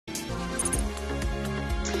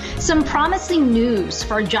Some promising news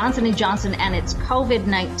for Johnson & Johnson and its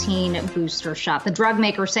COVID-19 booster shot. The drug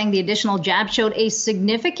maker saying the additional jab showed a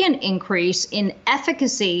significant increase in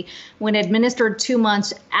efficacy when administered 2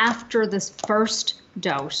 months after the first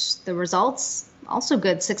dose. The results also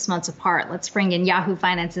good 6 months apart. Let's bring in Yahoo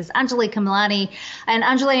Finance's Anjalee Khemlani. And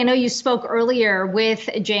Anjalee, I know you spoke earlier with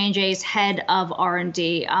J&J's head of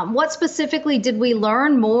R&D. What specifically did we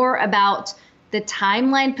learn more about the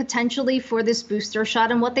timeline potentially for this booster shot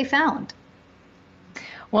and what they found?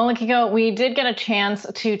 Well, Akiko, we did get a chance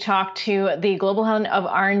to talk to the global head of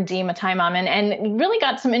R&D, Mathai Mammen, and really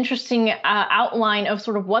got some interesting outline of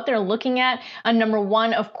sort of what they're looking at. Number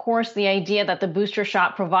one, of course, the idea that the booster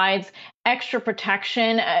shot provides extra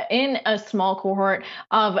protection in a small cohort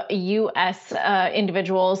of U.S.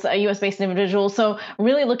 individuals, U.S.-based individuals. So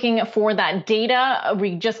really looking for that data.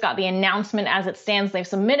 We just got the announcement as it stands. They've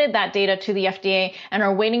submitted that data to the FDA and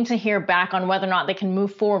are waiting to hear back on whether or not they can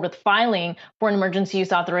move forward with filing for an emergency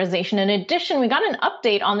use authorization. In addition, we got an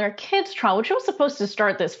update on their kids trial, which was supposed to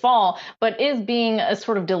start this fall, but is being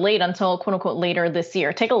sort of delayed until quote unquote later this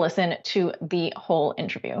year. Take a listen to the whole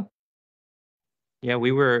interview. Yeah,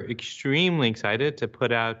 we were extremely excited to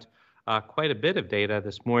put out quite a bit of data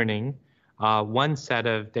this morning. One set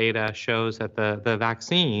of data shows that the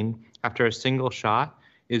vaccine, after a single shot,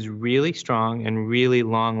 is really strong and really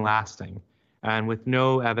long-lasting, and with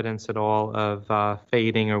no evidence at all of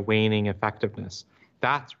fading or waning effectiveness.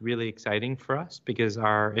 That's really exciting for us because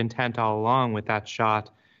our intent all along with that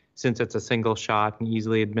shot, since it's a single shot and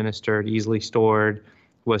easily administered, easily stored,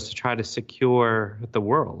 was to try to secure the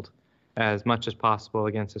world as much as possible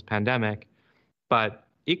against this pandemic. But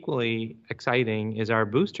equally exciting is our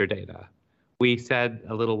booster data. We said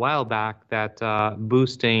a little while back that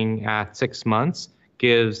boosting at 6 months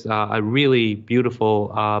gives a really beautiful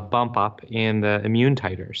bump up in the immune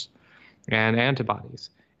titers and antibodies.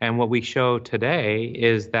 And what we show today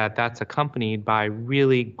is that that's accompanied by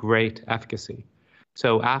really great efficacy.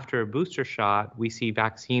 So after a booster shot, we see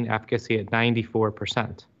vaccine efficacy at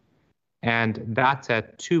 94%. And that's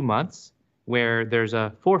at 2 months, where there's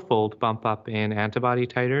a fourfold bump up in antibody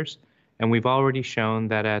titers. And we've already shown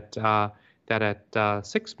that at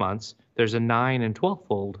 6 months, there's a 9 and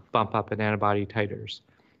 12-fold bump up in antibody titers.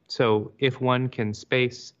 So if one can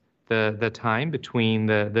space the time between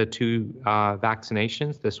the two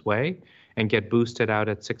vaccinations this way and get boosted out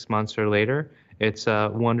at 6 months or later, it's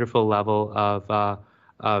a wonderful level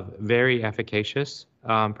of very efficacious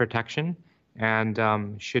protection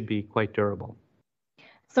and should be quite durable.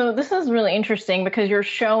 So this is really interesting because you're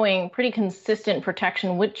showing pretty consistent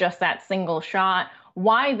protection with just that single shot.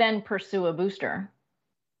 Why then pursue a booster?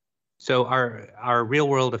 So our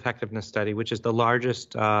real-world effectiveness study, which is the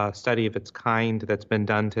largest study of its kind that's been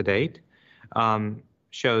done to date,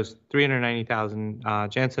 shows 390,000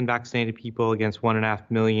 Janssen-vaccinated people against 1.5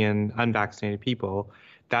 million unvaccinated people.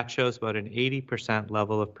 That shows about an 80%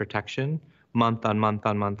 level of protection month on month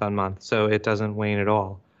on month on month. So it doesn't wane at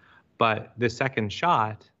all. But the second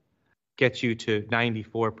shot gets you to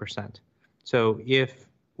 94%. So if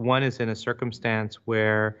one is in a circumstance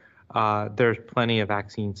where there's plenty of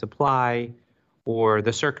vaccine supply or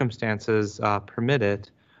the circumstances permit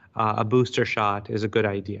it, a booster shot is a good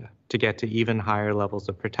idea to get to even higher levels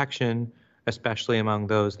of protection, especially among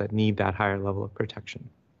those that need that higher level of protection.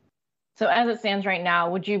 So as it stands right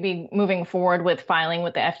now, would you be moving forward with filing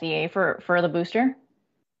with the FDA for the booster?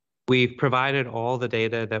 We've provided all the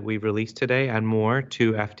data that we've released today and more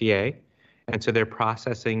to FDA. And so they're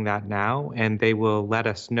processing that now, and they will let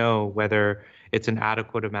us know whether it's an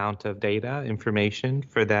adequate amount of data, information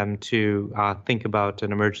for them to think about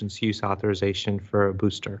an emergency use authorization for a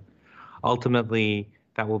booster. Ultimately,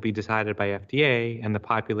 that will be decided by FDA, and the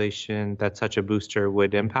population that such a booster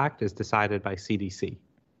would impact is decided by CDC.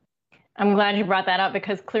 I'm glad you brought that up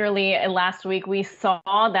because clearly last week we saw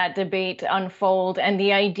that debate unfold and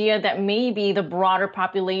the idea that maybe the broader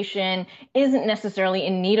population isn't necessarily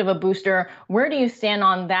in need of a booster. Where do you stand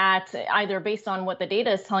on that, either based on what the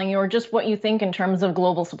data is telling you or just what you think in terms of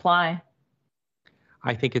global supply?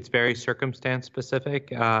 I think it's very circumstance specific.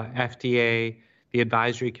 FDA, the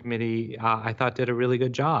advisory committee, I thought did a really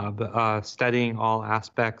good job studying all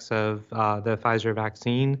aspects of the Pfizer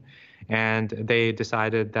vaccine. And they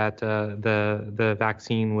decided that the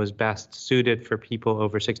vaccine was best suited for people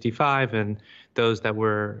over 65 and those that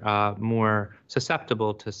were more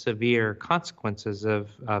susceptible to severe consequences of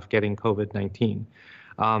getting COVID-19.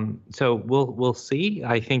 So we'll see.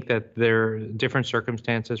 I think that there are different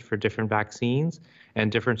circumstances for different vaccines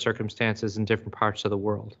and different circumstances in different parts of the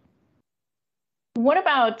world. What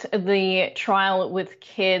about the trial with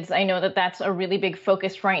kids? I know that that's a really big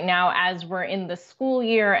focus right now as we're in the school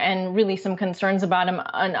year and really some concerns about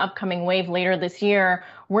an upcoming wave later this year.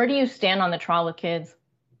 Where do you stand on the trial with kids?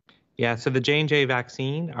 Yeah, so the J&J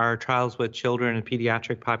vaccine, our trials with children and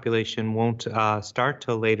pediatric population won't start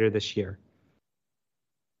till later this year.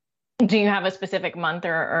 Do you have a specific month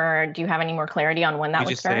or do you have any more clarity on when that We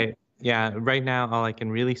would just start? say, yeah, right now, all I can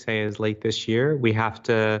really say is late this year. We have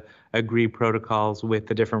to agree protocols with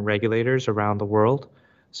the different regulators around the world.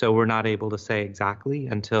 So we're not able to say exactly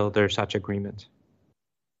until there's such agreement.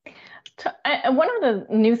 One of the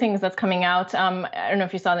new things that's coming out, I don't know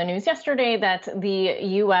if you saw the news yesterday, that the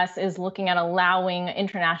U.S. is looking at allowing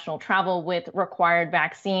international travel with required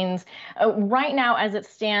vaccines. Right now, as it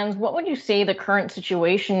stands, what would you say the current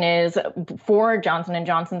situation is for Johnson &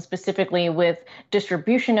 Johnson specifically with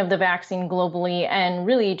distribution of the vaccine globally and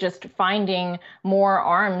really just finding more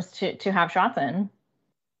arms to have shots in?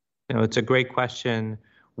 It's a great question.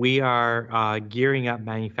 We are gearing up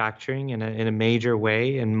manufacturing in a major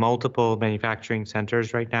way in multiple manufacturing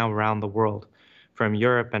centers right now around the world, from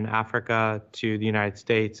Europe and Africa to the United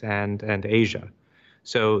States and Asia.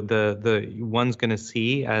 So the one's going to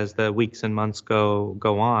see as the weeks and months go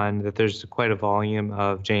on that there's quite a volume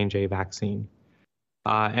of J&J vaccine.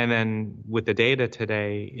 And then with the data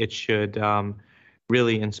today, it should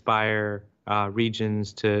really inspire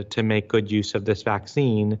regions to make good use of this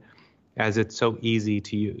vaccine as it's so easy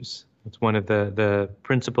to use. It's one of the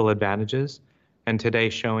principal advantages, and today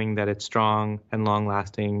showing that it's strong and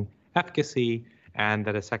long-lasting efficacy and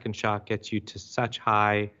that a second shot gets you to such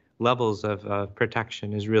high levels of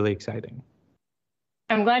protection is really exciting.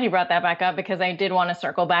 I'm glad you brought that back up because I did want to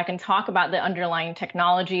circle back and talk about the underlying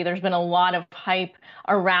technology. There's been a lot of hype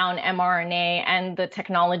around mRNA and the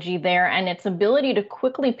technology there and its ability to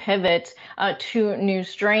quickly pivot to new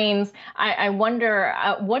strains. I wonder,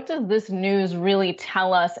 what does this news really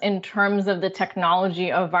tell us in terms of the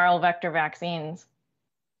technology of viral vector vaccines?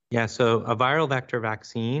 Yeah, so a viral vector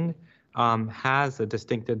vaccine has a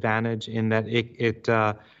distinct advantage in that it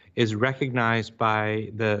is recognized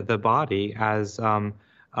by the body as an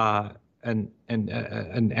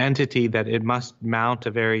entity that it must mount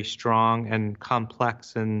a very strong and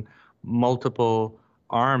complex and multiple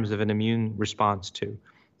arms of an immune response to.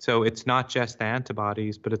 So it's not just the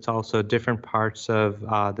antibodies, but it's also different parts of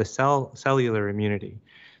the cellular immunity.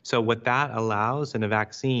 So what that allows in a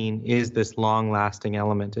vaccine is this long-lasting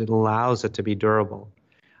element. It allows it to be durable.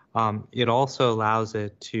 It also allows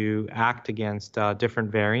it to act against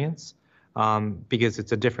different variants because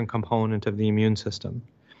it's a different component of the immune system.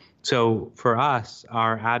 So for us,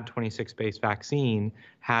 our Ad26-based vaccine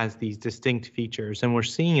has these distinct features, and we're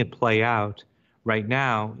seeing it play out right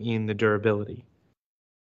now in the durability.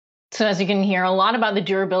 So as you can hear, a lot about the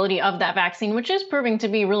durability of that vaccine, which is proving to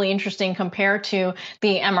be really interesting compared to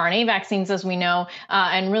the mRNA vaccines, as we know,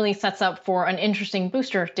 and really sets up for an interesting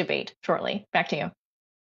booster debate shortly. Back to you.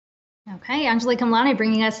 Okay, Anjalee Khemlani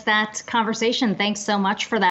bringing us that conversation. Thanks so much for that.